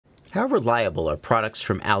How reliable are products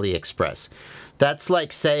from AliExpress? That's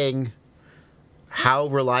like saying, how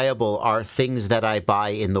reliable are things that I buy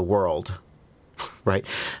in the world? Right?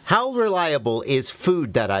 How reliable is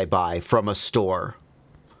food that I buy from a store?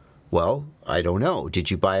 Well, I don't know. Did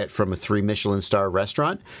you buy it from a 3 Michelin star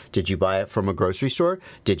restaurant? Did you buy it from a grocery store?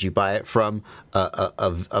 Did you buy it from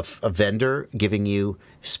a vendor giving you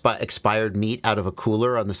expired meat out of a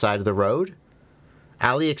cooler on the side of the road?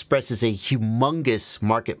 AliExpress is a humongous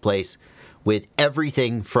marketplace with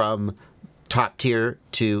everything from top tier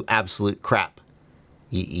to absolute crap.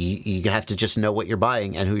 You have to just know what you're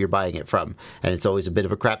buying and who you're buying it from. And it's always a bit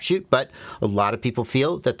of a crapshoot, but a lot of people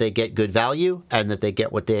feel that they get good value and that they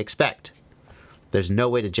get what they expect. There's no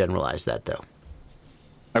way to generalize that, though.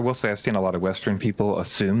 I will say I've seen a lot of Western people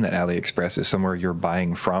assume that AliExpress is somewhere you're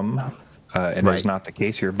buying from, and Right. it's not the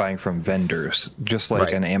case. You're buying from vendors, just like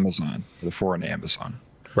Right. an Amazon, the foreign Amazon.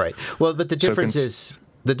 Right. Well, but the difference is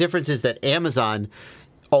that Amazon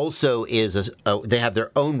also is they have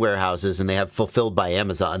their own warehouses and they have fulfilled by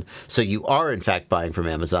Amazon. So you are in fact buying from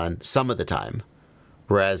Amazon some of the time.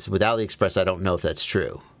 Whereas with AliExpress, I don't know if that's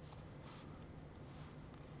true.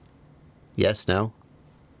 Yes, no?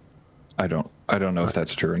 I don't know if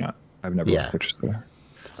that's true or not. I've never purchased there.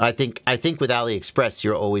 I think with AliExpress,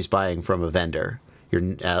 you're always buying from a vendor.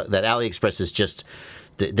 That AliExpress is just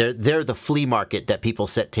they're the flea market that people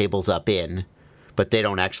set tables up in, but they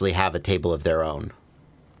don't actually have a table of their own,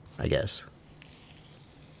 I guess.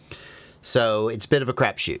 So it's a bit of a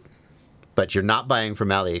crapshoot. But you're not buying from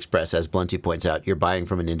AliExpress, as Blunty points out. You're buying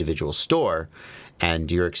from an individual store,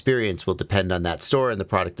 and your experience will depend on that store and the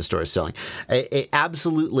product the store is selling. It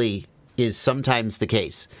absolutely is sometimes the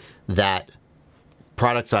case that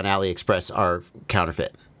products on AliExpress are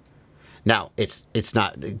counterfeit. Now, it's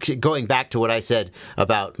not, going back to what I said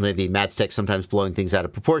about maybe Madstech sometimes blowing things out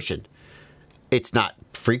of proportion. It's not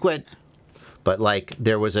frequent, but like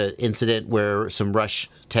there was an incident where some Rush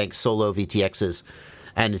tank solo VTXs,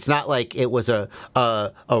 and it's not like it was a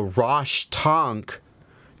Roche tank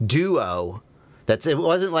duo. It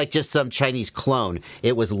wasn't like just some Chinese clone.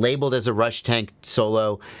 It was labeled as a Rush tank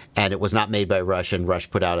solo, and it was not made by Rush, and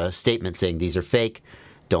Rush put out a statement saying these are fake.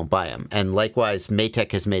 Don't buy them. And likewise,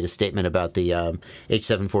 Maytech has made a statement about the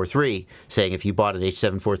H743, saying if you bought an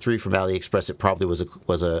H743 from AliExpress, it probably was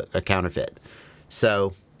a counterfeit.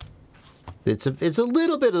 So it's a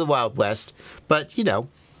little bit of the Wild West, but you know,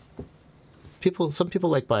 some people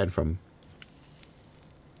like buying from them.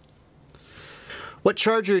 What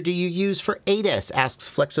charger do you use for 8S? Asks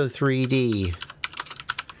Flexo3D.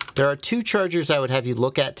 There are 2 chargers I would have you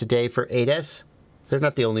look at today for 8S. They're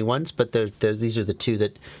not the only ones, but these are the 2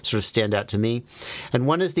 that sort of stand out to me. And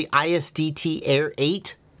one is the ISDT Air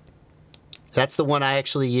 8. That's the one I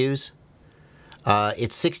actually use.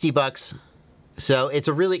 It's $60. So it's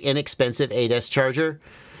a really inexpensive 8S charger.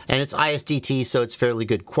 And it's ISDT, so it's fairly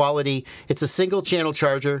good quality. It's a single channel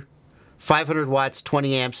charger. 500 watts,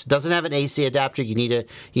 20 amps. Doesn't have an AC adapter. You need a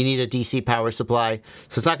DC power supply.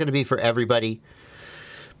 So it's not going to be for everybody.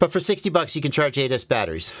 But for $60, you can charge 8S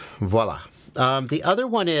batteries. Voila. The other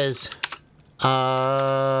one is,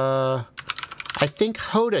 I think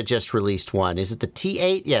Hoda just released one. Is it the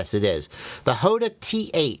T8? Yes, it is. The Hoda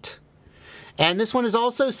T8. And this one is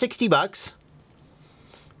also $60.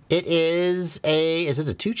 It is is it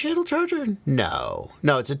a 2-channel charger? No,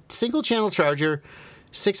 it's a single channel charger.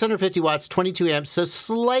 650 watts, 22 amps, so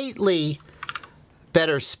slightly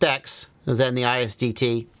better specs than the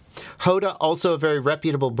ISDT. Hoda, also a very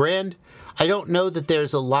reputable brand. I don't know that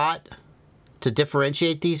there's a lot to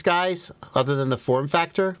differentiate these guys other than the form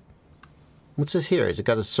factor. What's this here? Has it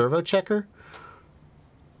got a servo checker?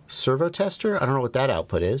 Servo tester? I don't know what that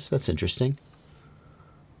output is. That's interesting.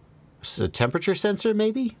 It's a temperature sensor,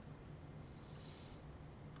 maybe?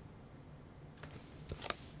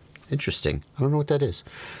 Interesting. I don't know what that is.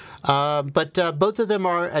 But both of them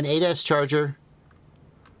are an 8S charger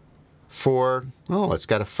for, it's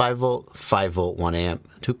got a 5 volt 1 amp.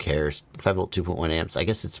 Who cares? 5 volt 2.1 amps. I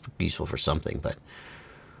guess it's useful for something, but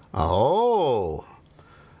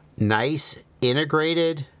nice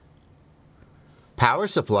integrated power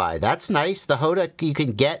supply. That's nice. The Hoda, you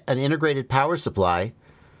can get an integrated power supply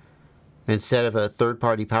instead of a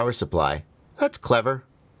third-party power supply. That's clever.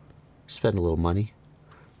 Spend a little money.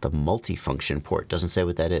 The multifunction port doesn't say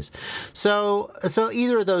what that is. So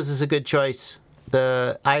either of those is a good choice.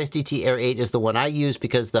 The ISDT Air 8 is the one I use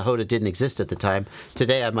because the Hoda didn't exist at the time.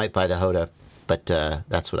 Today I might buy the Hoda, but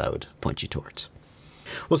that's what I would point you towards.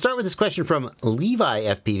 We'll start with this question from Levi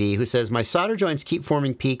FPV, who says, my solder joints keep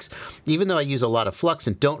forming peaks even though I use a lot of flux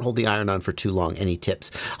and don't hold the iron on for too long. Any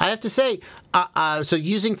tips? I have to say, so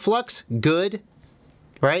using flux, good,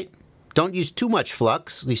 right? Don't use too much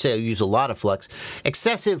flux. You say use a lot of flux.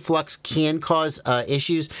 Excessive flux can cause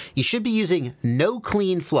issues. You should be using no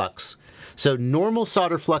clean flux. So normal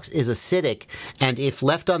solder flux is acidic, and if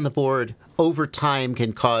left on the board over time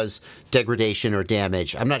can cause degradation or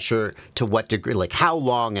damage. I'm not sure to what degree, like how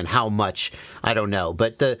long and how much, I don't know.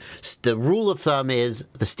 But the rule of thumb is,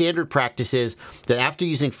 the standard practice is that after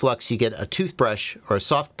using flux, you get a toothbrush or a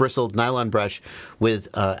soft bristled nylon brush with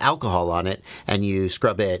alcohol on it, and you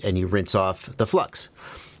scrub it and you rinse off the flux.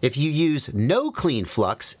 If you use no clean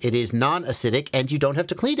flux, it is non-acidic and you don't have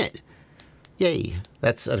to clean it. Yay.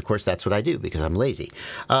 Of course, that's what I do because I'm lazy.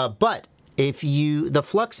 But if the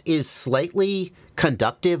flux is slightly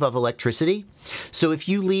conductive of electricity, so if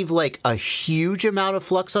you leave like a huge amount of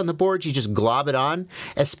flux on the board, you just glob it on,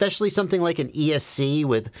 especially something like an ESC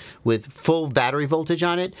with full battery voltage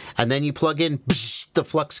on it, and then you plug in, the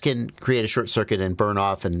flux can create a short circuit and burn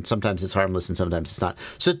off, and sometimes it's harmless and sometimes it's not.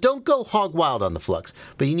 So don't go hog wild on the flux,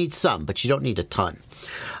 but you need some, but you don't need a ton.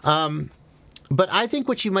 But I think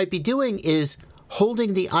what you might be doing is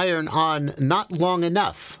holding the iron on not long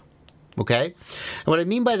enough, okay? And what I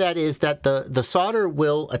mean by that is that the solder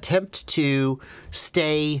will attempt to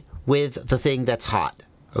stay with the thing that's hot,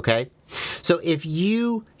 okay? So if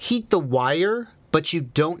you heat the wire, but you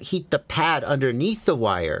don't heat the pad underneath the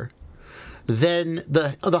wire, then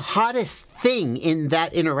the hottest thing in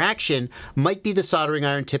that interaction might be the soldering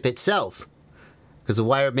iron tip itself, because the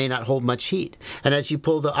wire may not hold much heat. And as you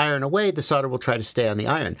pull the iron away, the solder will try to stay on the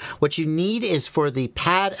iron. What you need is for the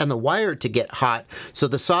pad and the wire to get hot, so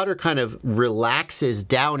the solder kind of relaxes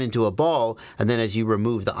down into a ball, and then as you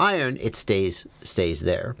remove the iron, it stays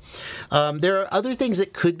there. There are other things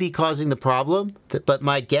that could be causing the problem, but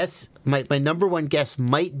my number one guess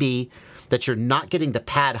might be that you're not getting the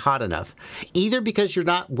pad hot enough, either because you're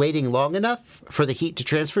not waiting long enough for the heat to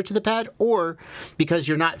transfer to the pad, or because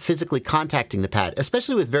you're not physically contacting the pad.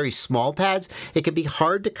 Especially with very small pads, it can be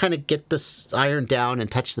hard to kind of get the iron down and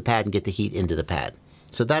touch the pad and get the heat into the pad.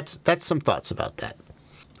 So that's some thoughts about that.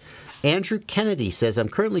 Andrew Kennedy says, I'm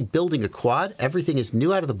currently building a quad. Everything is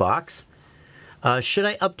new out of the box. Should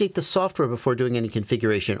I update the software before doing any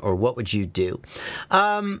configuration, or what would you do?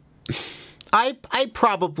 I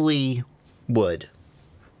probably would.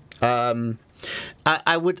 I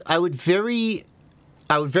would very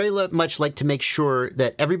much like to make sure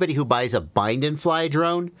that everybody who buys a bind and fly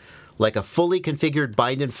drone, like a fully configured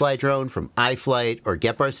bind and fly drone from iFlight or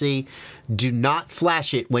GetRC, do not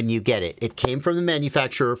flash it when you get it. It came from the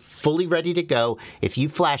manufacturer fully ready to go. If you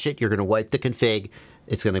flash it, you're going to wipe the config.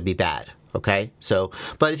 It's going to be bad. Okay? So,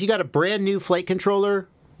 but if you got a brand new flight controller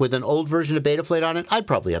with an old version of Betaflight on it, I'd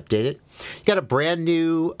probably update it. You got a brand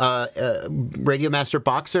new Radiomaster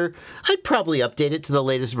Boxer, I'd probably update it to the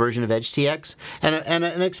latest version of EdgeTX. And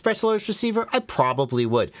an Express Alerts receiver, I probably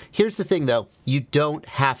would. Here's the thing though, you don't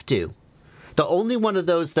have to. The only one of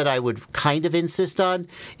those that I would kind of insist on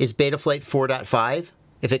is Betaflight 4.5.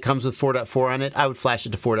 If it comes with 4.4 on it, I would flash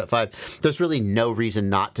it to 4.5. There's really no reason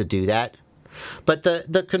not to do that. But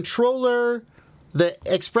the controller, the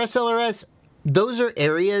Express LRS, those are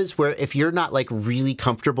areas where if you're not like really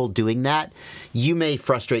comfortable doing that, you may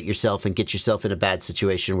frustrate yourself and get yourself in a bad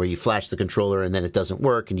situation where you flash the controller and then it doesn't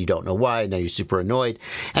work and you don't know why. Now you're super annoyed.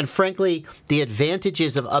 And frankly, the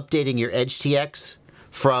advantages of updating your EdgeTX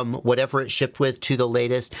from whatever it's shipped with to the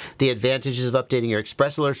latest, the advantages of updating your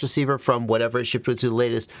Express Alerts receiver from whatever it's shipped with to the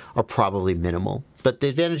latest are probably minimal. But the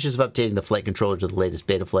advantages of updating the flight controller to the latest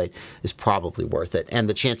Betaflight is probably worth it. And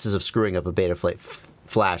the chances of screwing up a Betaflight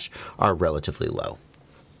flash are relatively low.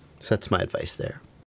 So that's my advice there.